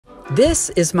This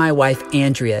is my wife,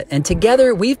 Andrea, and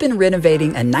together we've been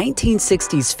renovating a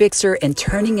 1960s fixer and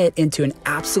turning it into an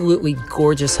absolutely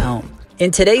gorgeous home.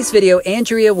 In today's video,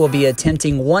 Andrea will be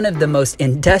attempting one of the most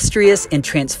industrious and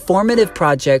transformative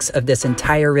projects of this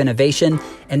entire renovation,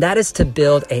 and that is to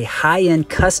build a high-end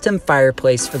custom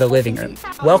fireplace for the living room.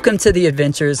 Welcome to the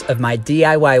adventures of my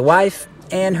DIY wife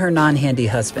and her non-handy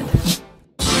husband.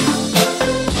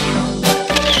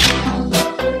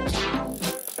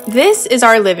 This is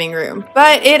our living room,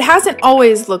 but it hasn't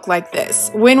always looked like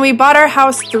this. When we bought our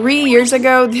house 3 years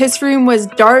ago, this room was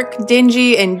dark,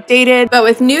 dingy, and dated, but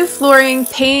with new flooring,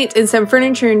 paint, and some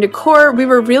furniture and decor, we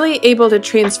were really able to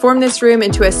transform this room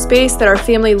into a space that our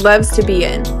family loves to be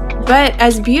in. But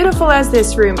as beautiful as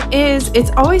this room is,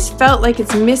 it's always felt like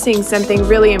it's missing something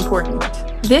really important.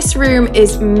 This room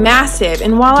is massive,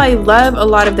 and while I love a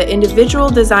lot of the individual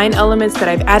design elements that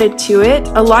I've added to it,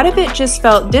 a lot of it just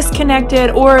felt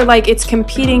disconnected or like it's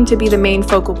competing to be the main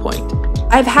focal point.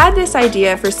 I've had this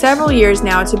idea for several years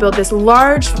now to build this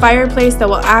large fireplace that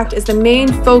will act as the main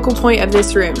focal point of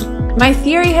this room. My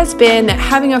theory has been that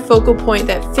having a focal point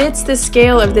that fits the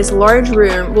scale of this large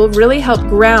room will really help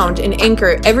ground and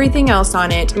anchor everything else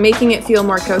on it, making it feel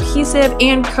more cohesive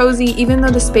and cozy even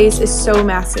though the space is so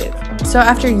massive. So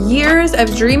after years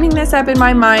of dreaming this up in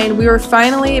my mind, we were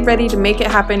finally ready to make it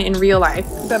happen in real life.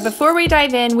 But before we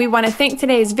dive in, we want to thank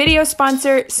today's video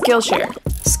sponsor, Skillshare.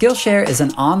 Skillshare is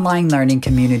an online learning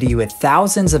community with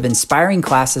thousands of inspiring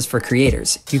classes for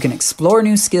creators. You can explore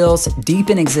new skills,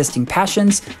 deepen existing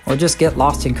passions, or just get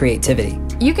lost in creativity.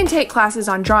 You can take classes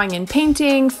on drawing and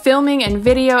painting, filming and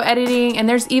video editing, and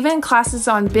there's even classes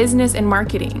on business and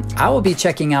marketing. I will be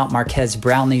checking out Marquez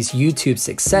Brownlee's YouTube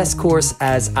success course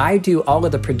as I do all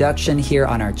of the production here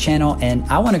on our channel and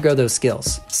I want to grow those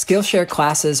skills. Skillshare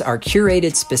classes are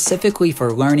curated specifically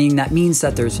for learning. That means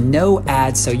that there's no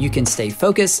ads so you can stay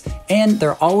focused, and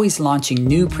they're always launching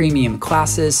new premium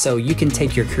classes so you can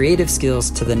take your creative skills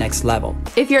to the next level.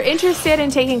 If you're interested in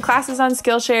taking classes on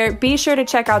Skillshare, be sure to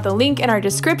check out the link in our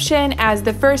description, as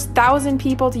the first 1,000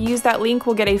 people to use that link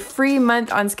will get a free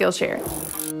month on Skillshare.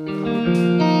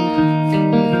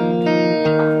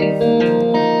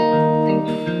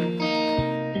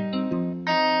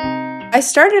 I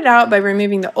started out by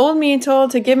removing the old mantle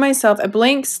to give myself a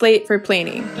blank slate for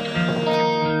planing.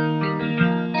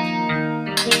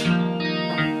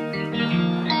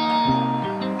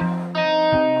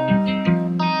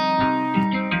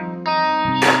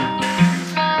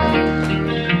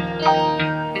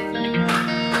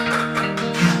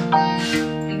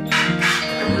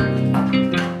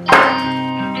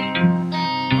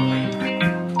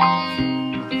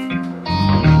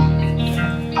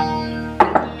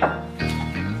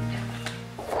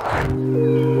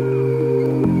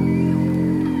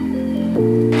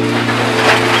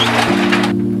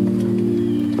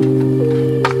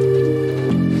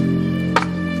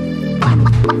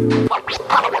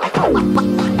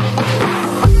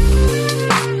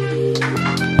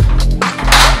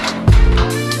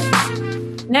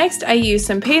 Next, I used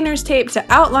some painter's tape to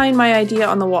outline my idea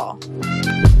on the wall.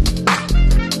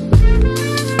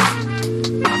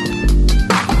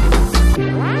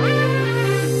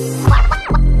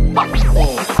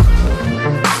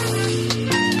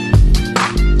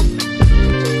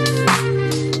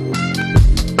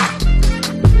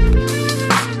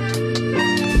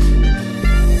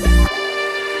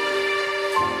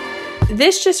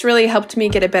 This just really helped me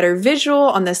get a better visual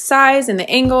on the size and the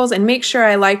angles and make sure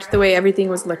I liked the way everything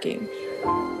was looking.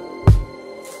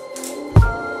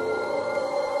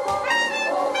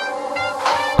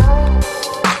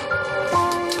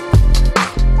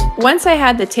 Once I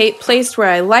had the tape placed where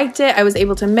I liked it, I was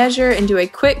able to measure and do a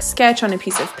quick sketch on a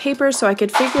piece of paper so I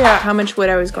could figure out how much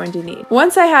wood I was going to need.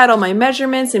 Once I had all my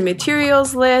measurements and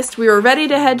materials list, we were ready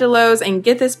to head to Lowe's and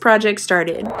get this project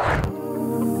started.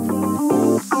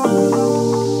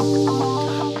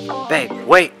 Babe,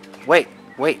 wait.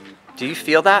 Do you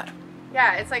feel that?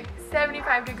 Yeah, it's like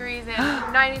 75 degrees and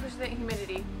 90%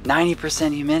 humidity.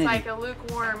 90% humidity. It's like a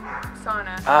lukewarm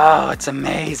sauna. Oh, it's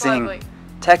amazing. Lovely.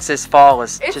 Texas fall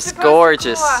is It's just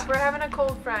gorgeous. To cool off. We're having a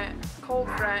cold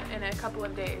front in a couple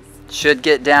of days. Should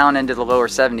get down into the lower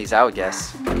 70s, I would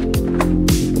guess.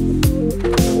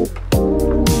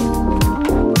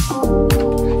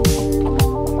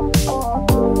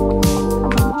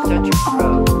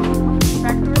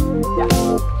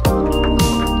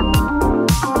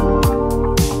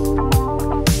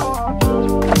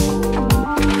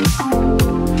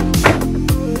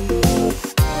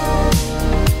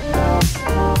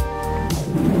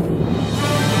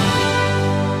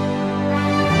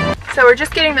 So we're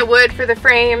just getting the wood for the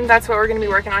frame. That's what we're going to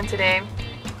be working on today.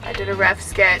 I did a rough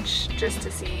sketch just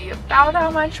to see about how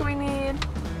much we need.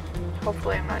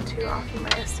 Hopefully I'm not too off in my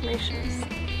estimations.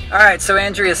 Alright, so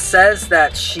Andrea says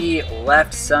that she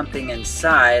left something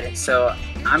inside, so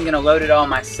I'm gonna load it all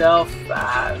myself.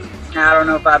 I don't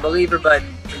know if I believe her, but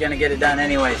we're gonna get it done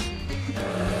anyways.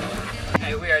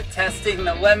 Okay, we are testing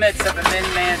the limits of a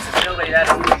minivan's ability,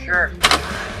 that's for sure.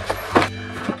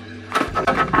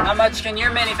 How much can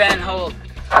your minivan hold?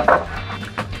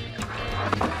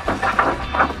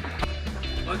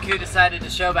 Look who decided to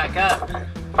show back up.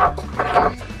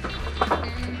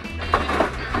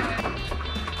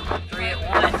 3 at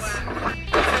once.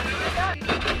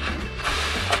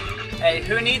 Hey,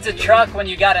 who needs a truck when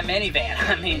you got a minivan?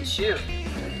 I mean, shoot.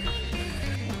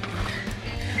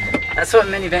 That's what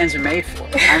minivans are made for.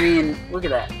 I mean, look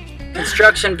at that.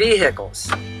 Construction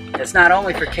vehicles. It's not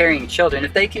only for carrying children.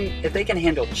 If they can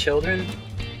handle children,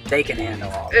 they can handle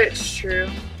all this. It's true.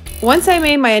 Once I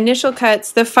made my initial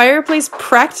cuts, the fireplace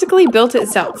practically built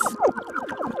itself.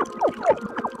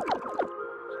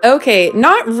 Okay,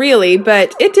 not really,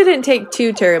 but it didn't take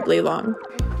too terribly long.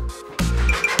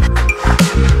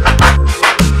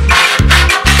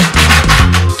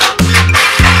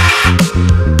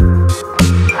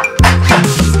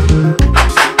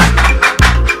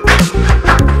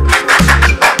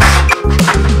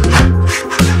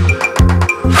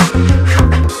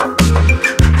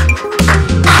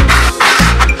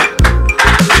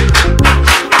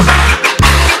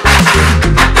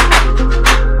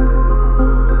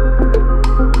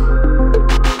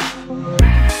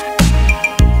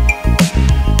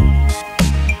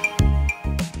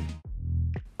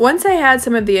 Once I had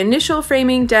some of the initial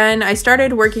framing done, I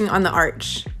started working on the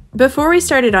arch. Before we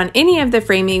started on any of the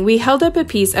framing, we held up a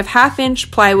piece of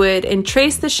 1/2-inch plywood and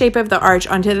traced the shape of the arch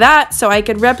onto that so I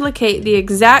could replicate the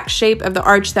exact shape of the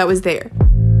arch that was there.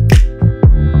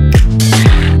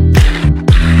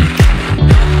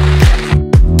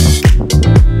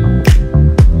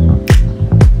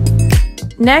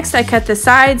 Next, I cut the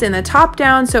sides and the top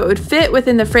down so it would fit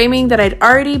within the framing that I'd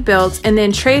already built, and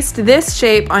then traced this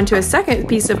shape onto a second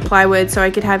piece of plywood so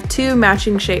I could have 2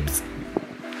 matching shapes.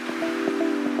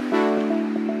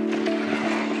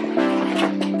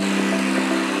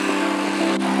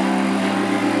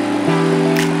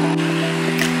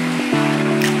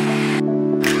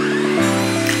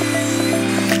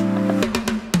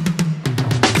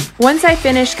 Once I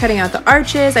finished cutting out the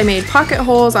arches, I made pocket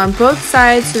holes on both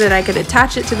sides so that I could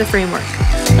attach it to the framework.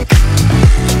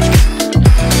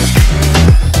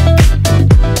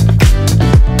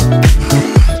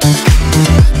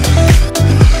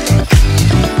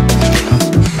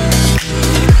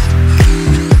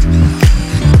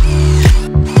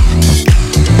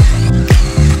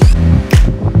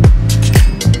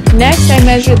 Next, I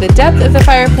measured the depth of the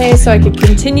fireplace so I could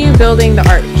continue building the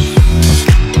arch.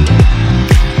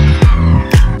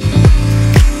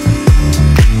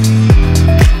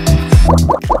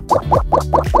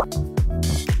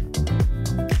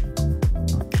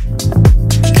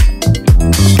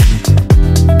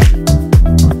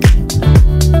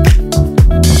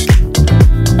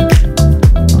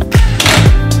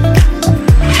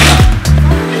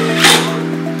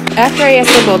 After I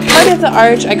assembled part of the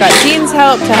arch, I got Dean's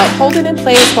help to help hold it in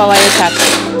place while I attached it.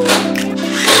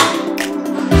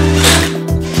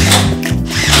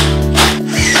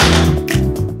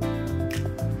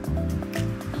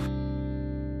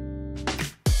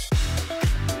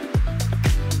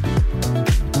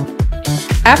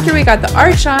 After we got the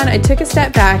arch on, I took a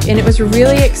step back and it was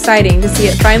really exciting to see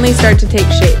it finally start to take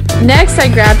shape. Next, I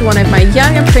grabbed one of my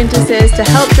young apprentices to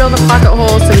help drill the pocket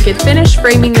holes so we could finish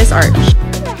framing this arch.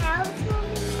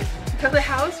 Build a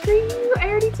house for you? I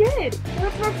already did.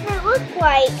 What does it look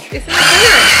like? It's in the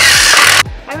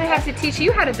bedroom. I'm gonna have to teach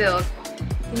you how to build.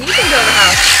 And you can build a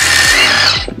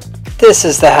house. This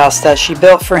is the house that she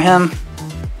built for him.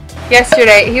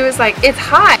 Yesterday, he was like, it's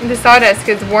hot. The sawdust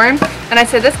gets warm. And I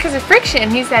said, that's because of friction.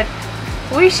 He said,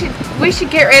 we should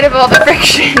get rid of all the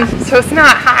friction so it's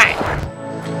not hot.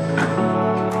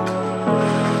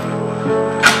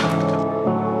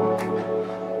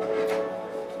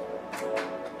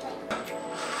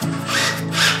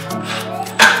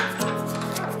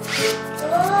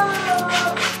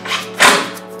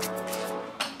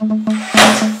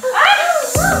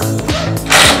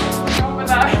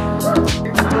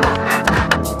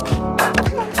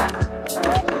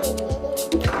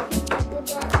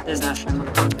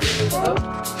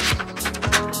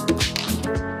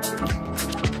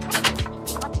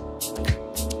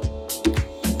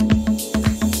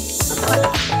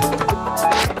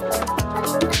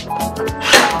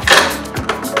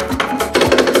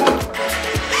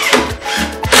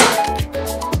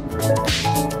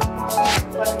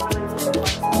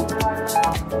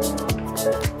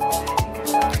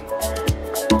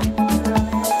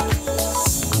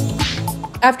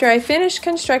 After I finished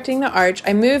constructing the arch,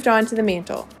 I moved on to the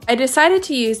mantle. I decided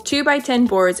to use 2x10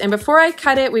 boards, and before I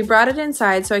cut it, we brought it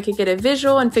inside so I could get a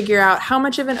visual and figure out how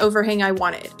much of an overhang I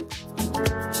wanted.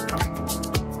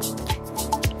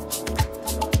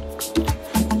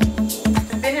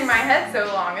 It's been in my head so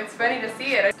long, it's funny to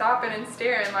see it. I stop and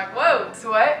stare and like, whoa,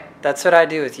 so what? That's what I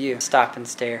do with you. Stop and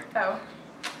stare. Oh.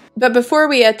 But before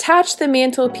we attached the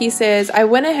mantle pieces, I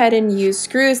went ahead and used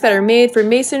screws that are made for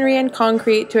masonry and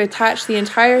concrete to attach the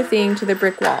entire thing to the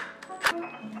brick wall.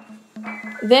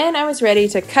 Then I was ready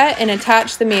to cut and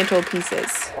attach the mantle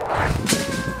pieces.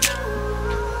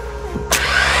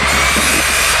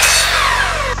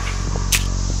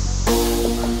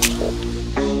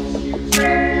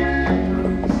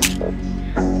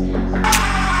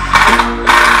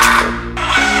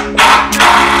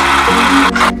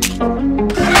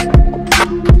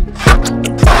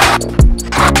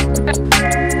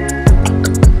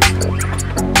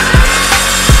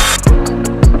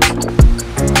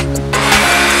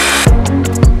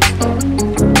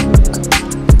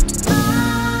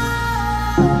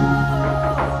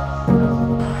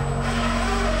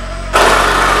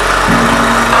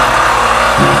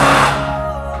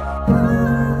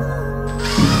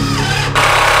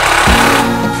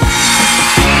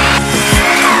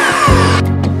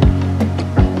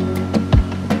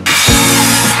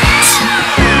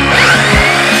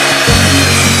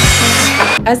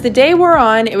 As the day wore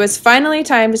on, it was finally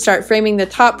time to start framing the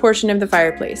top portion of the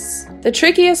fireplace. The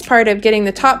trickiest part of getting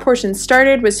the top portion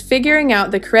started was figuring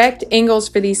out the correct angles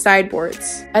for these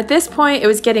sideboards. At this point, it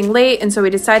was getting late, and so we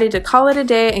decided to call it a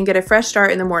day and get a fresh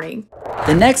start in the morning.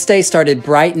 The next day started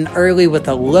bright and early with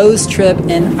a Lowe's trip,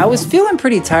 and I was feeling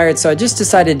pretty tired, so I just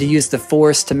decided to use the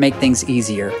force to make things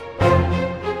easier.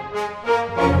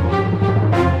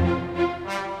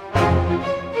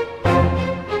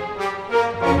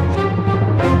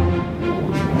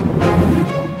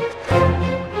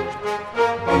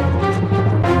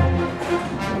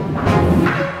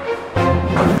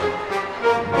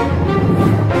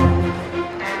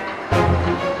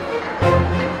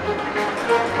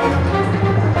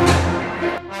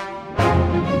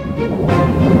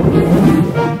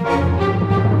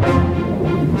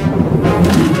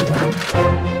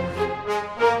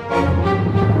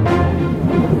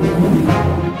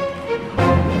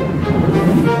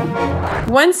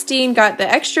 Once Dean got the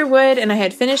extra wood and I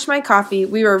had finished my coffee,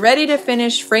 we were ready to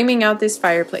finish framing out this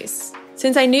fireplace.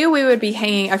 Since I knew we would be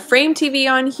hanging a frame TV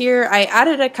on here, I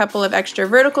added a couple of extra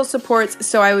vertical supports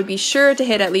so I would be sure to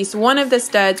hit at least one of the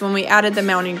studs when we added the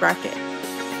mounting bracket.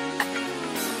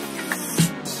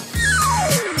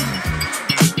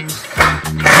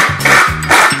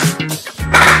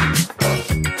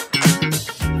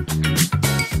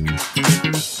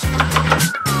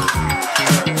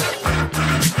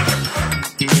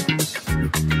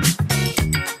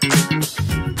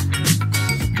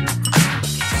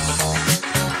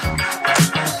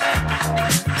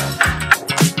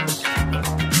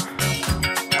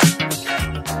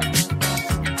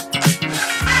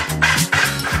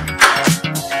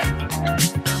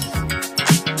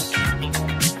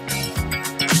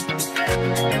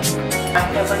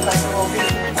 It looks like a whole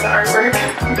piece of artwork.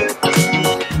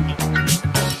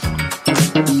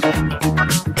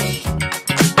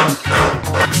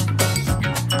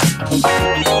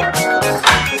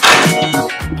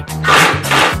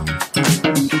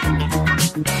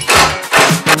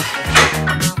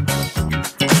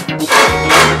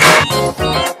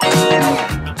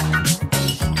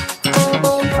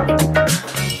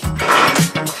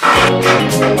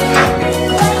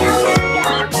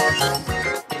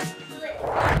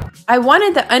 I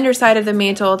wanted the underside of the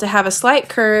mantle to have a slight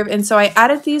curve, and so I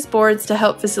added these boards to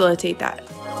help facilitate that.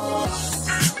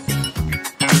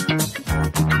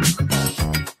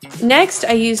 Next,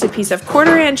 I used a piece of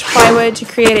 1/4-inch plywood to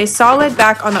create a solid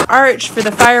back on the arch for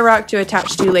the fire rock to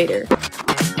attach to later.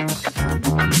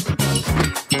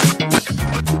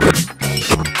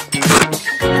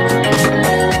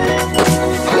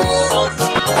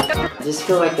 I just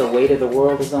feel like the weight of the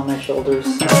world is on my shoulders.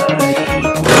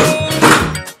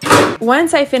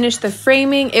 Once I finished the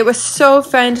framing, it was so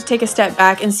fun to take a step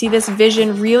back and see this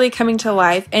vision really coming to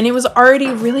life, and it was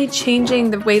already really changing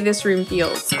the way this room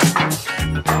feels.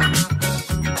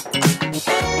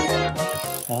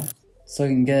 Well, it's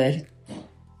looking good.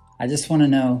 I just want to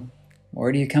know,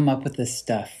 where do you come up with this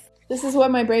stuff? This is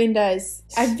what my brain does.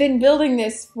 I've been building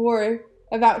this for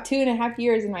about 2.5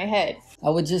 years in my head. I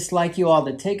would just like you all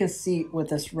to take a seat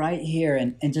with us right here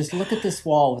and just look at this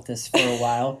wall with us for a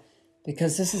while,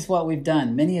 because this is what we've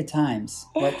done many a times,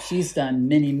 what she's done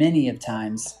many, many of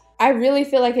times. I really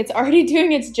feel like it's already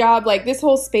doing its job. Like this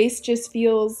whole space just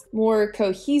feels more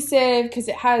cohesive because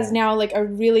it has now like a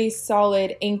really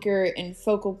solid anchor and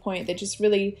focal point that just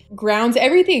really grounds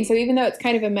everything. So even though it's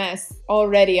kind of a mess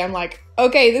already, I'm like,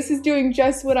 okay, this is doing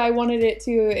just what I wanted it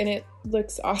to, and it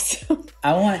looks awesome.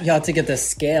 I want y'all to get the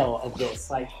scale of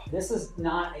this. Like, this is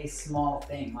not a small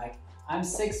thing. Like, I'm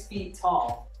 6 feet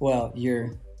tall. Well,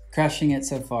 you're crushing it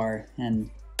so far, and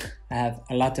I have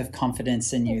a lot of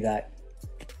confidence in you that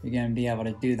you're gonna be able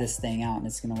to do this thing out, and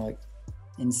it's gonna look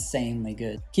insanely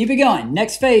good. Keep it going.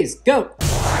 Next phase, go.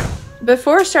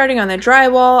 Before starting on the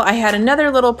drywall, I had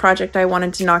another little project I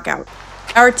wanted to knock out.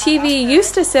 Our TV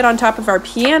used to sit on top of our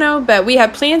piano, but we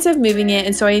had plans of moving it,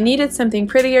 and so I needed something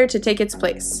prettier to take its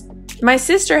place. My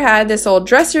sister had this old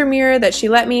dresser mirror that she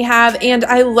let me have, and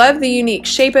I love the unique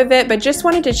shape of it, but just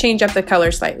wanted to change up the color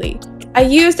slightly. I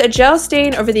used a gel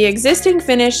stain over the existing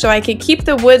finish so I could keep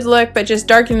the wood look, but just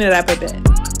darken it up a bit.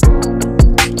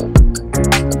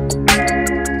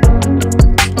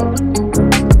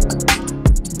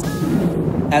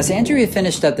 As Andrea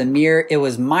finished up the mirror, it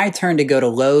was my turn to go to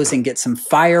Lowe's and get some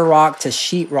fire rock to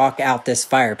sheetrock out this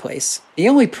fireplace. The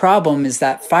only problem is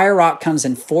that fire rock comes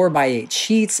in 4x8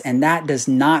 sheets, and that does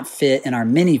not fit in our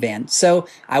minivan. So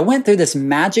I went through this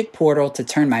magic portal to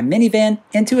turn my minivan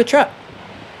into a truck.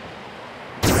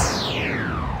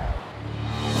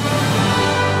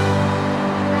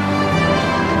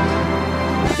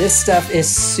 This stuff is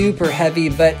super heavy,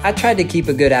 but I tried to keep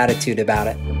a good attitude about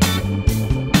it.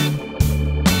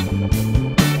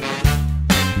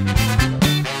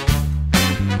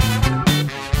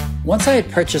 Once I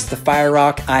had purchased the fire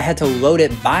rock, I had to load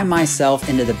it by myself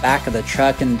into the back of the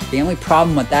truck, and the only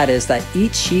problem with that is that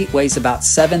each sheet weighs about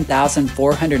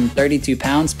 7,432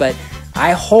 pounds, but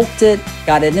I hulked it,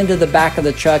 got it into the back of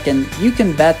the truck, and you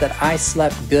can bet that I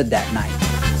slept good that night.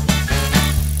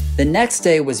 The next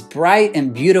day was bright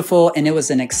and beautiful, and it was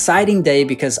an exciting day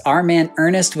because our man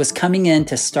Ernest was coming in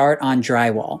to start on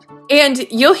drywall. And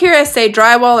you'll hear us say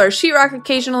drywall or sheetrock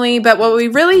occasionally, but what we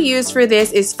really use for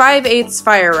this is 5/8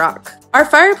 fire rock. Our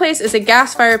fireplace is a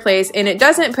gas fireplace and it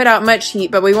doesn't put out much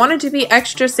heat, but we wanted to be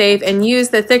extra safe and use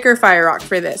the thicker fire rock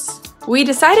for this. We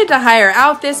decided to hire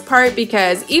out this part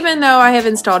because even though I have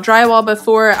installed drywall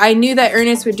before, I knew that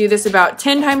Ernest would do this about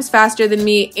 10 times faster than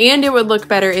me and it would look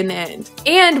better in the end.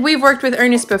 And we've worked with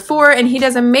Ernest before and he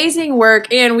does amazing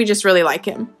work and we just really like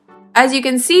him. As you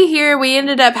can see here, we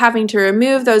ended up having to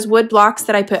remove those wood blocks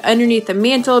that I put underneath the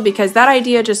mantle because that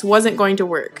idea just wasn't going to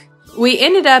work. We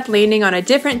ended up landing on a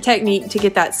different technique to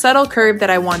get that subtle curve that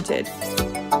I wanted.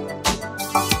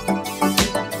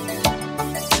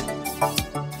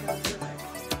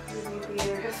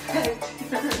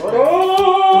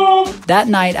 That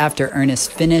night after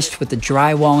Ernest finished with the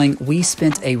drywalling, we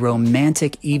spent a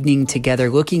romantic evening together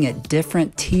looking at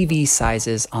different TV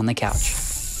sizes on the couch.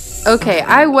 Okay,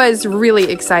 I was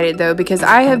really excited though because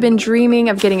I have been dreaming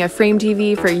of getting a frame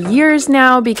TV for years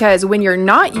now because when you're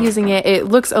not using it, it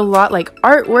looks a lot like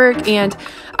artwork, and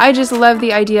I just love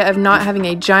the idea of not having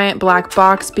a giant black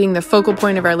box being the focal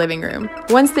point of our living room.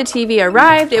 Once the TV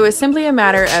arrived, it was simply a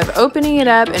matter of opening it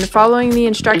up and following the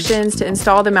instructions to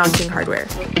install the mounting hardware.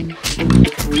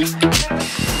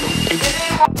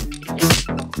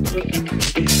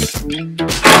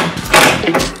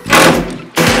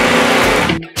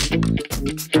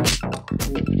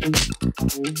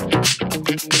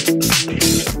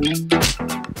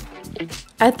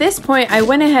 At this point, I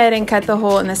went ahead and cut the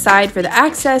hole in the side for the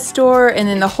access door and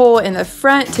then the hole in the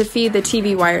front to feed the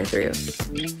TV wire through.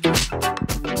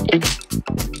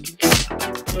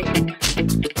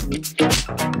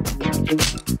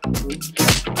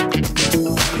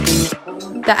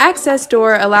 The access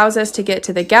door allows us to get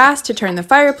to the gas to turn the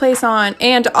fireplace on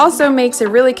and also makes a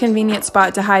really convenient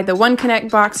spot to hide the One Connect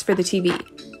box for the TV.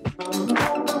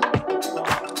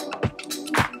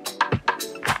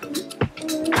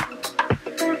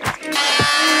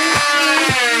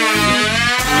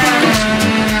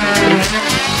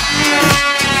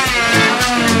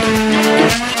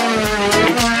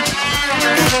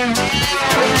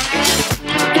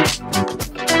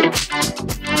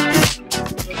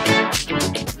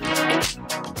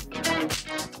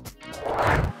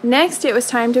 Next, it was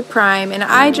time to prime, and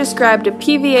I just grabbed a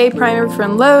PVA primer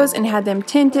from Lowe's and had them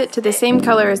tint it to the same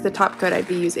color as the top coat I'd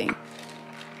be using.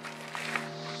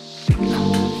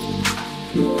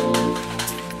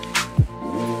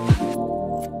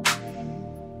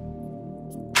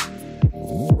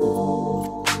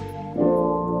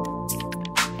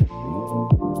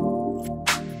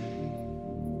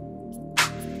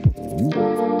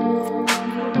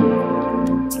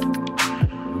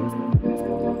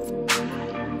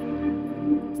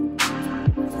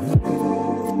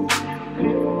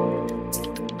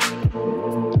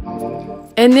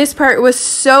 And this part was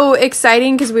so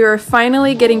exciting because we were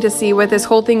finally getting to see what this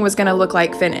whole thing was going to look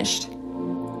like finished.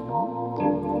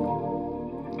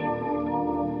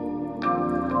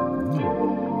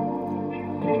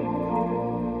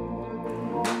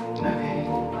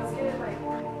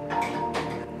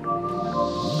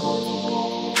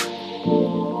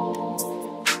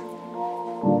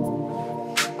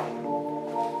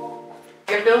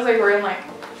 It feels like we're in like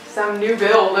some new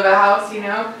build of a house, you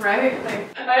know, right?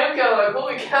 Like, I am kind of like,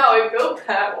 holy cow, I built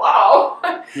that, wow.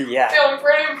 Yeah. I feel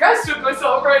pretty impressed with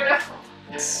myself right now.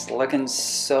 It's looking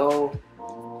so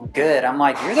good. I'm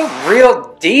like, you're the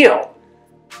real deal.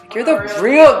 You're the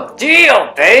real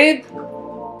deal, babe.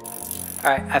 All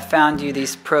right, I found you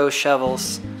these pro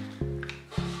shovels.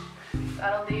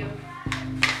 That'll do.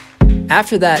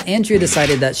 After that, Andrea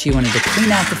decided that she wanted to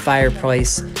clean out the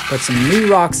fireplace, put some new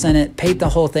rocks in it, paint the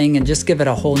whole thing, and just give it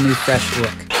a whole new fresh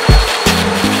look.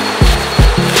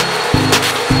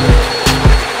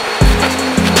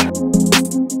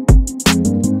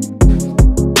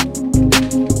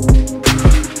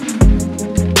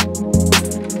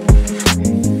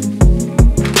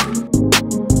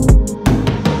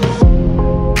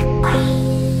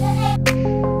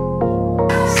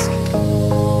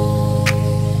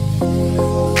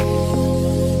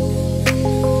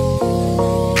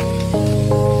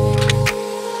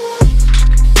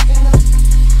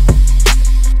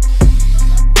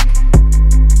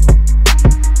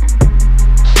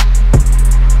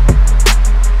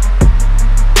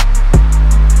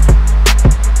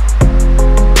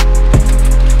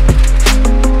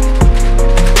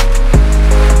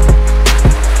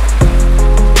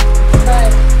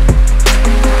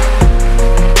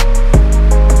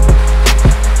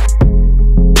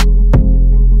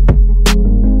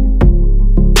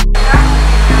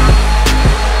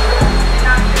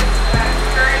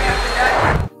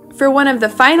 For one of the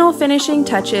final finishing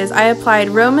touches, I applied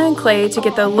Roman clay to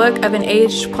get the look of an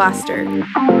aged plaster.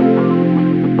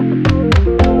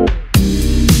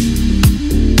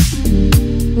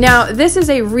 Now, this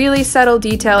is a really subtle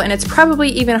detail and it's probably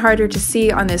even harder to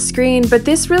see on this screen, but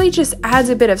this really just adds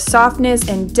a bit of softness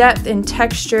and depth and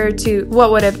texture to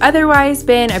what would have otherwise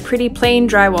been a pretty plain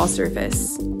drywall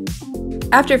surface.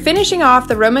 After finishing off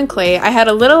the Roman clay, I had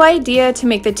a little idea to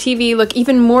make the TV look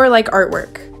even more like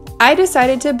artwork. I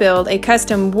decided to build a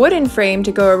custom wooden frame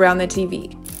to go around the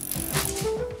TV.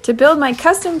 To build my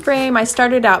custom frame, I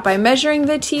started out by measuring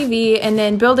the TV and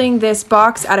then building this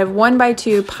box out of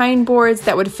 1x2 pine boards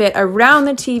that would fit around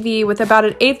the TV with about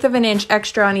 1/8 of an inch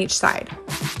extra on each side.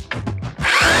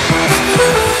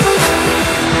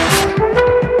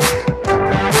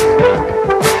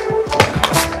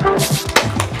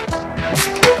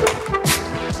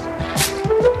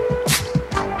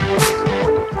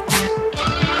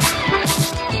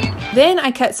 Then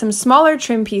I cut some smaller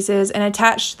trim pieces and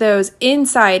attached those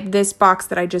inside this box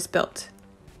that I just built.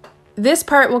 This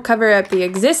part will cover up the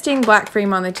existing black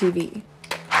frame on the TV.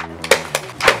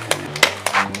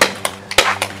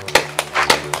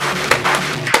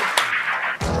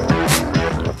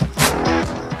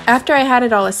 After I had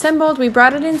it all assembled, we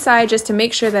brought it inside just to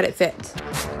make sure that it fit.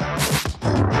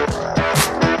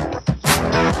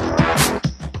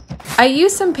 I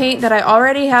used some paint that I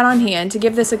already had on hand to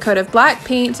give this a coat of black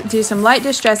paint, do some light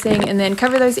distressing, and then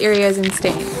cover those areas in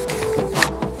stain.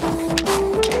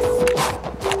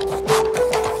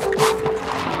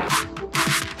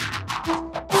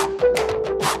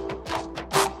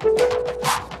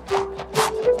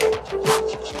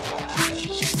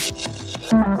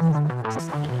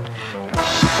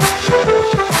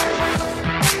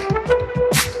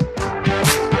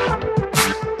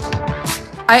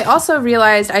 I also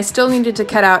realized I still needed to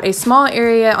cut out a small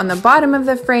area on the bottom of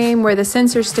the frame where the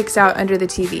sensor sticks out under the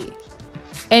TV.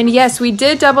 And yes, we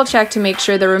did double check to make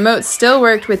sure the remote still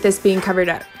worked with this being covered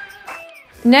up.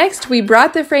 Next, we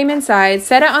brought the frame inside,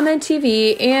 set it on the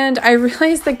TV, and I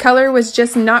realized the color was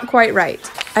just not quite right.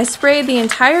 I sprayed the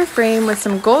entire frame with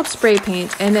some gold spray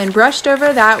paint and then brushed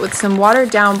over that with some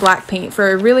watered down black paint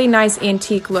for a really nice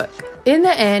antique look. In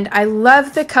the end, I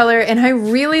love the color and I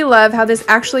really love how this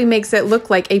actually makes it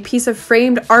look like a piece of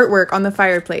framed artwork on the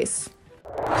fireplace.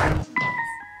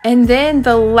 And then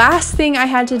the last thing I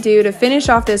had to do to finish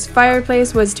off this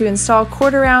fireplace was to install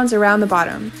quarter rounds around the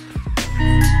bottom.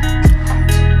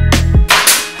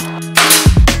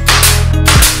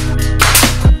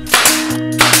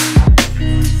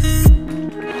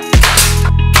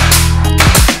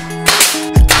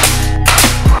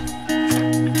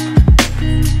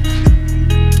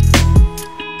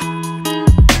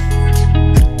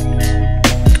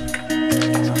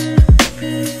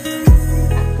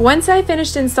 Once I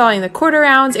finished installing the quarter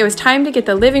rounds, it was time to get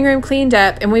the living room cleaned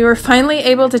up, and we were finally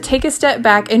able to take a step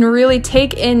back and really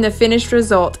take in the finished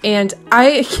result. And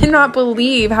I cannot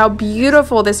believe how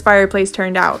beautiful this fireplace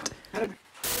turned out.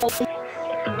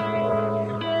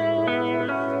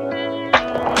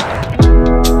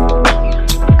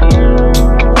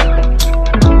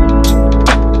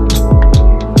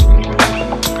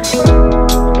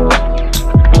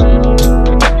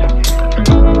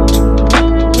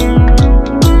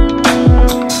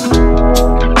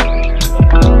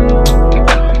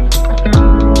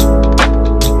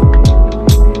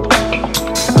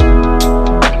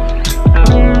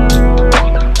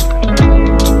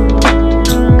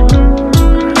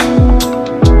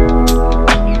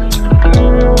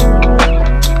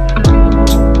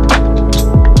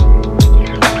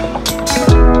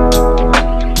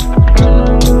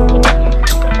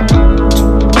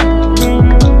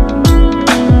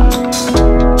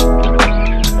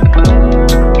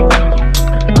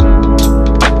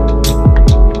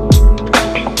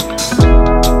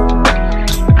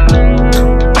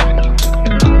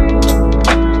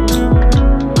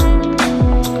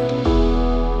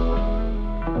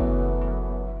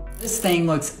 This thing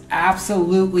looks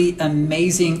absolutely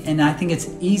amazing, and I think it's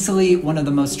easily one of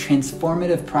the most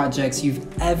transformative projects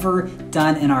you've ever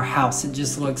done in our house. It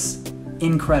just looks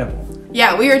incredible.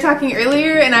 Yeah, we were talking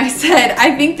earlier and I said,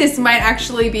 I think this might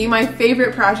actually be my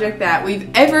favorite project that we've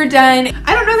ever done.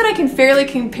 I don't know that I can fairly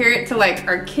compare it to like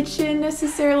our kitchen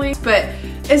necessarily, but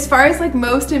as far as like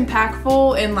most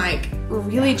impactful and like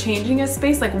really changing a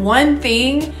space, like one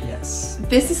thing, Yes.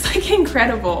 this is like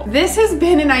incredible. This has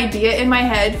been an idea in my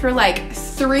head for like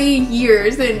 3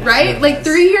 years, and right? Like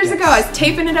 3 years ago, I was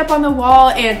taping it up on the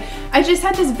wall and I just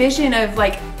had this vision of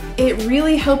like it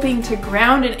really helping to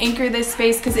ground and anchor this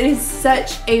space because it is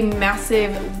such a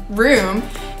massive room,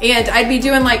 and I'd be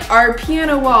doing like our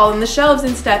piano wall and the shelves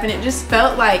and stuff, and it just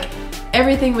felt like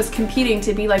everything was competing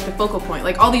to be like the focal point,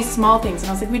 like all these small things, and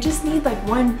I was like, we just need like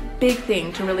one big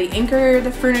thing to really anchor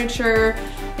the furniture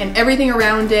and everything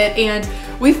around it. And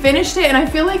we finished it and I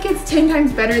feel like it's 10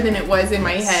 times better than it was in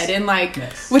my head, and like,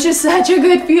 which is such a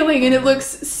good feeling, and it looks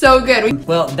so good.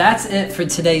 Well, that's it for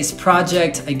today's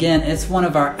project. Again, it's one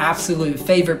of our absolute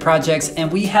favorite projects,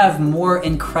 and we have more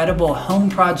incredible home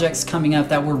projects coming up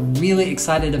that we're really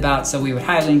excited about, so we would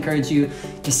highly encourage you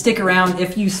to stick around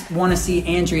if you want to see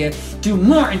Andrea do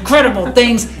more incredible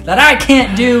things that I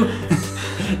can't do.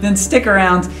 Then stick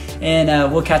around,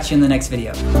 and we'll catch you in the next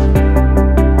video.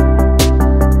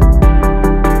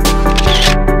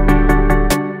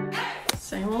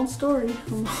 Same old story.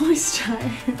 I'm always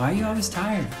tired. Why are you always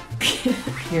tired?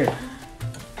 Here,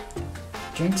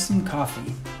 drink some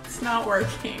coffee. It's not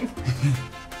working.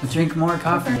 Drink more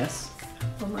coffee. Yes.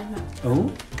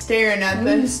 Oh. Staring at Ooh,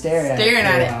 this. staring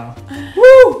at it. Wow.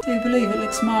 Woo! Do you believe it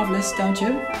looks marvelous, don't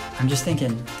you? I'm just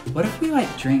thinking, what if we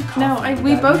like drink coffee? No,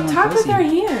 we without both anyone talk with pussy? our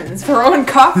hands. Throwing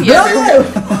coffee everywhere.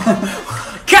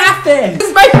 Coffee! This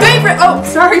is my favorite. Oh,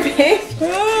 sorry, babe. You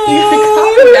got a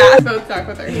coffee bath. Both talk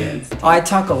with our hands. Oh, I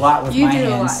talk a lot with You my do a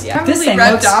hands. lot. Yeah, This really thing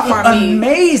rubbed looks off on me.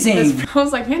 amazing. I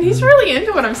was like, man, he's really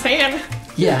into what I'm saying.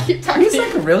 Yeah, Keep talking. he's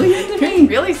like really into He's me.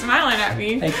 really smiling at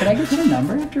me. Hey, could I get your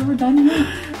number after we're done here?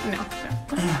 No.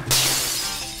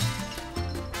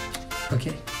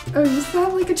 Okay. Oh, you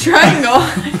sound like a triangle.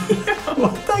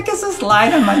 What the heck is this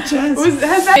line on my chest?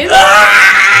 Has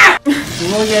that?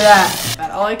 Look at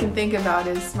that. All I can think about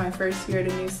is my first year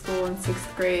at a new school in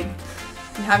 6th grade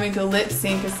and having to lip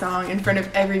sync a song in front of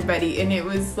everybody, and it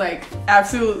was like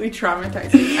absolutely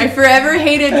traumatizing. I forever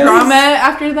hated drama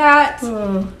after that.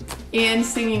 And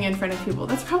singing in front of people.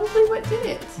 That's probably what did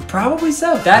it. Probably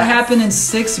so. That happened in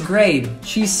 6th grade.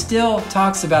 She still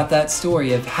talks about that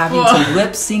story of having to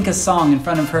lip sync a song in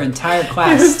front of her entire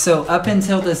class. So up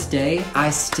until this day, I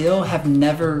still have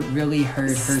never really heard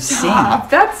her sing.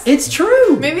 It's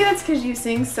true. Maybe that's because you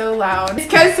sing so loud. It's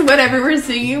because whatever we're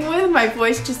singing with, my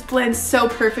voice just blends so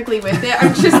perfectly with it.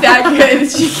 I'm just that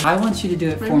good. I want you to do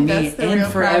it for Maybe me that's the and real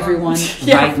for problem. everyone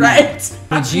Yeah, right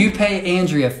now. Would you pay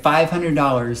Andrea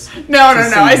 $500? No.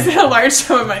 I said a large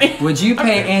sum of money. Would you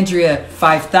pay Andrea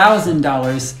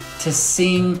 $5,000 to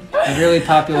sing a really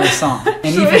popular song? And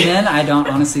even then, I don't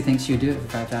honestly think she would do it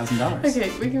for $5,000. Okay,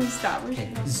 we can stop.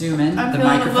 Okay, zoom in. I'm The feeling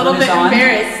a microphone little is bit on.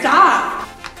 embarrassed. Stop.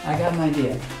 I got an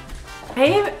idea.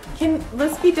 Babe,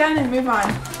 let's be done and move on.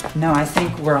 No, I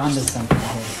think we're onto something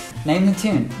here. Name the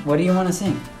tune. What do you want to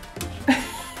sing?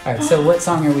 All right, so what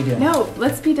song are we doing? No,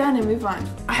 let's be done and move on.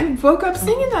 I woke up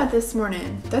singing that this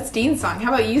morning. That's Dean's song.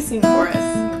 How about you sing for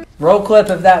us? Roll clip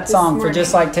of that song for morning.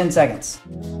 just like 10 seconds.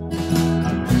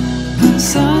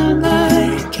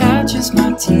 Sunlight catches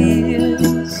my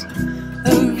tears.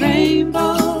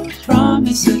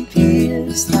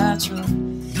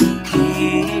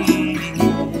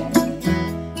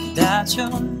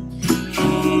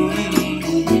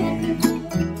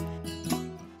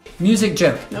 Music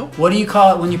joke. Nope. What do you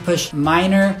call it when you push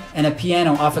minor and a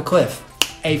piano off a cliff?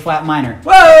 A flat minor.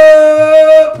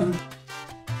 Whoa!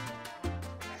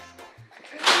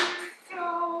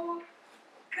 So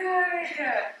good.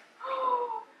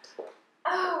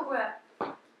 Oh,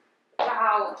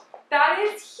 wow. That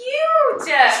is huge.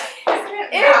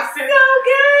 It's so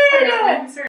good.